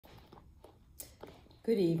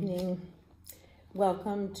Good evening.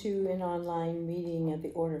 Welcome to an online meeting of the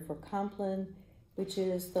Order for Compline, which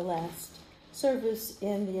is the last service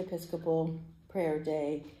in the Episcopal Prayer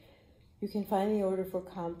Day. You can find the Order for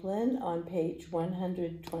Compline on page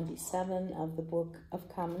 127 of the Book of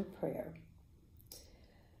Common Prayer.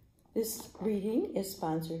 This reading is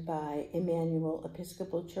sponsored by Emmanuel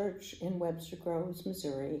Episcopal Church in Webster Groves,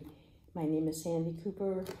 Missouri. My name is Sandy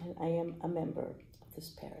Cooper, and I am a member of this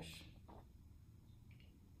parish.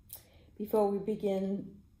 Before we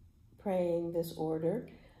begin praying this order,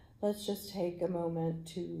 let's just take a moment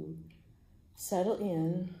to settle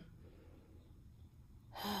in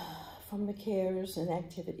from the cares and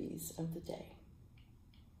activities of the day.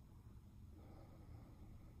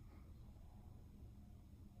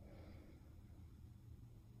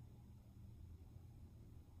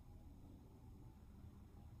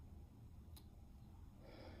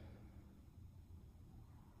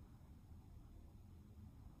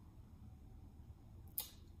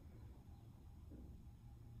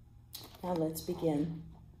 Now let's begin.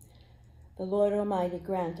 The Lord Almighty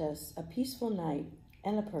grant us a peaceful night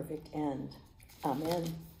and a perfect end.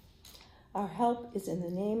 Amen. Our help is in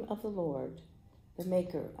the name of the Lord, the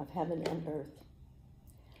maker of heaven and earth.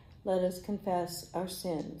 Let us confess our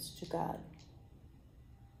sins to God.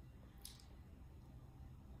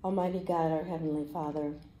 Almighty God, our Heavenly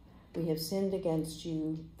Father, we have sinned against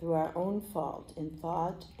you through our own fault in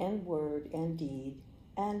thought and word and deed,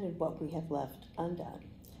 and in what we have left undone.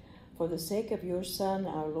 For the sake of your Son,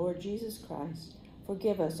 our Lord Jesus Christ,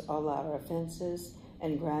 forgive us all our offenses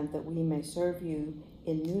and grant that we may serve you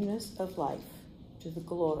in newness of life to the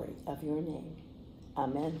glory of your name.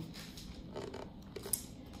 Amen.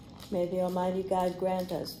 May the Almighty God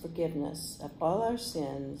grant us forgiveness of all our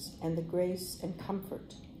sins and the grace and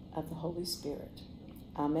comfort of the Holy Spirit.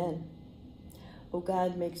 Amen. O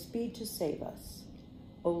God, make speed to save us.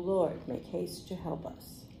 O Lord, make haste to help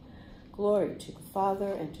us. Glory to the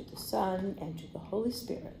Father, and to the Son, and to the Holy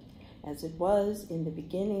Spirit, as it was in the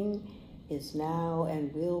beginning, is now,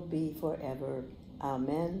 and will be forever.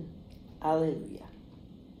 Amen. Alleluia.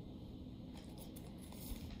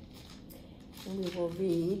 And we will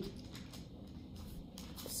read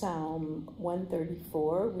Psalm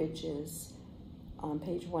 134, which is on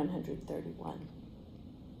page 131.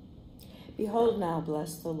 Behold now,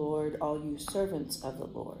 bless the Lord, all you servants of the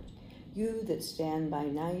Lord, you that stand by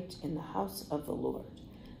night in the house of the Lord.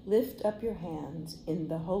 Lift up your hands in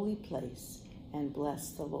the holy place and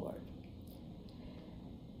bless the Lord.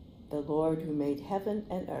 The Lord who made heaven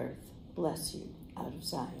and earth, bless you out of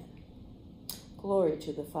Zion. Glory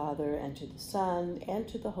to the Father, and to the Son, and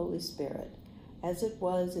to the Holy Spirit, as it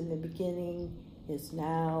was in the beginning, is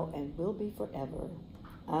now, and will be forever.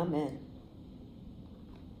 Amen.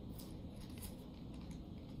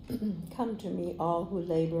 Come to me, all who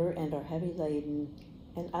labor and are heavy laden,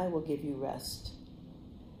 and I will give you rest.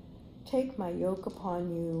 Take my yoke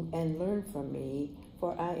upon you and learn from me,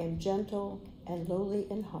 for I am gentle and lowly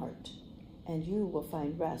in heart, and you will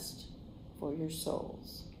find rest for your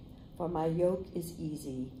souls. For my yoke is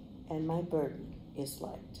easy and my burden is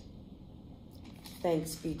light.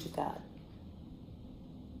 Thanks be to God.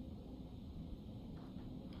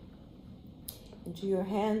 Into your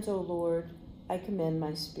hands, O Lord, I commend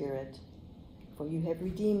my spirit, for you have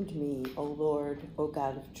redeemed me, O Lord, O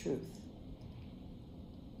God of truth.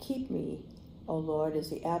 Keep me, O Lord, as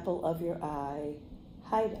the apple of your eye.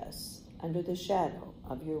 Hide us under the shadow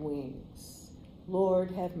of your wings.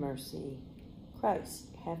 Lord, have mercy. Christ,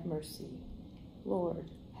 have mercy. Lord,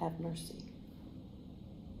 have mercy.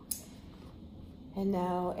 And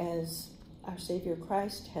now, as our Savior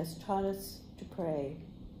Christ has taught us to pray,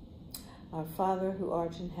 Our Father who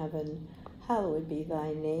art in heaven, hallowed be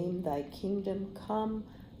thy name, thy kingdom come,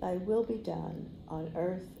 thy will be done, on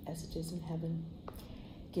earth as it is in heaven.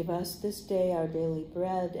 Give us this day our daily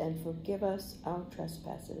bread, and forgive us our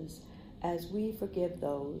trespasses, as we forgive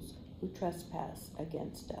those who trespass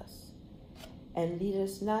against us. And lead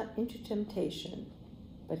us not into temptation,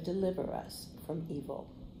 but deliver us from evil.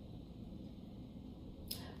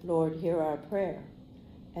 Lord, hear our prayer,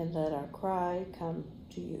 and let our cry come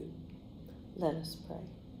to you. Let us pray.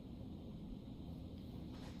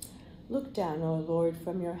 Look down, O Lord,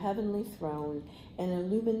 from your heavenly throne, and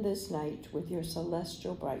illumine this night with your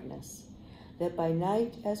celestial brightness, that by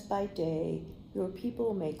night as by day your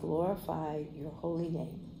people may glorify your holy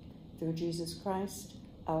name. Through Jesus Christ,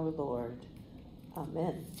 our Lord.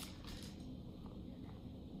 Amen.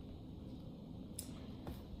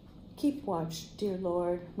 Keep watch, dear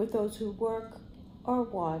Lord, with those who work or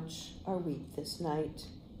watch or weep this night,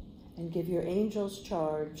 and give your angels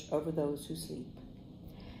charge over those who sleep.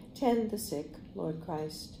 Tend the sick, Lord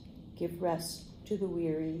Christ. Give rest to the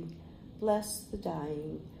weary. Bless the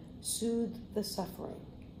dying. Soothe the suffering.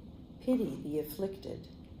 Pity the afflicted.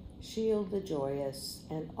 Shield the joyous,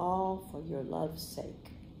 and all for your love's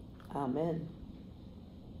sake. Amen.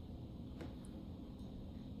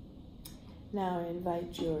 Now I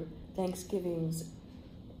invite your thanksgivings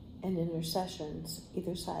and intercessions,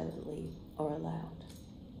 either silently or aloud.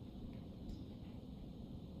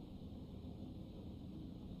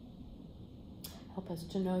 Help us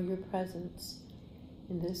to know your presence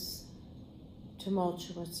in this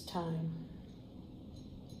tumultuous time.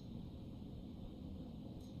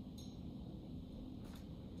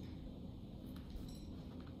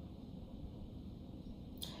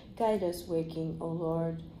 Guide us waking, O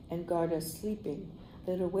Lord, and guard us sleeping,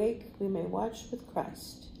 that awake we may watch with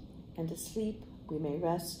Christ, and asleep we may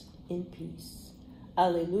rest in peace.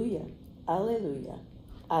 Alleluia, alleluia,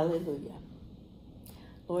 alleluia.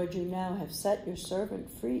 Lord, you now have set your servant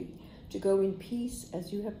free to go in peace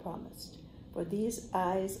as you have promised. For these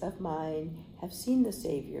eyes of mine have seen the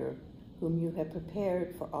Savior, whom you have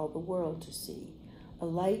prepared for all the world to see, a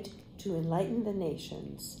light to enlighten the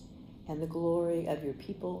nations, and the glory of your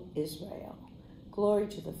people Israel. Glory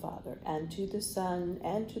to the Father, and to the Son,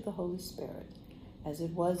 and to the Holy Spirit, as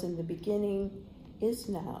it was in the beginning, is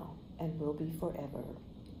now, and will be forever.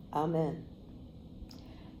 Amen.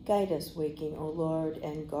 Guide us waking, O Lord,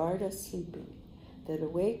 and guard us sleeping, that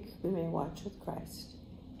awake we may watch with Christ,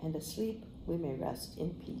 and asleep we may rest in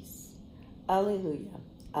peace. Alleluia,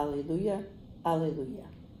 alleluia, alleluia.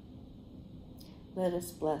 Let us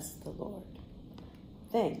bless the Lord.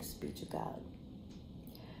 Thanks be to God.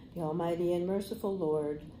 The Almighty and merciful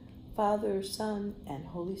Lord, Father, Son, and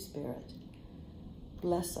Holy Spirit,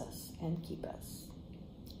 bless us and keep us.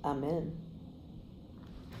 Amen.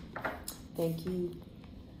 Thank you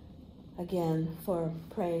again for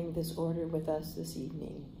praying this order with us this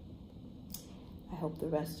evening. I hope the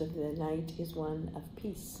rest of the night is one of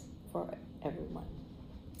peace for everyone.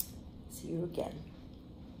 See you again.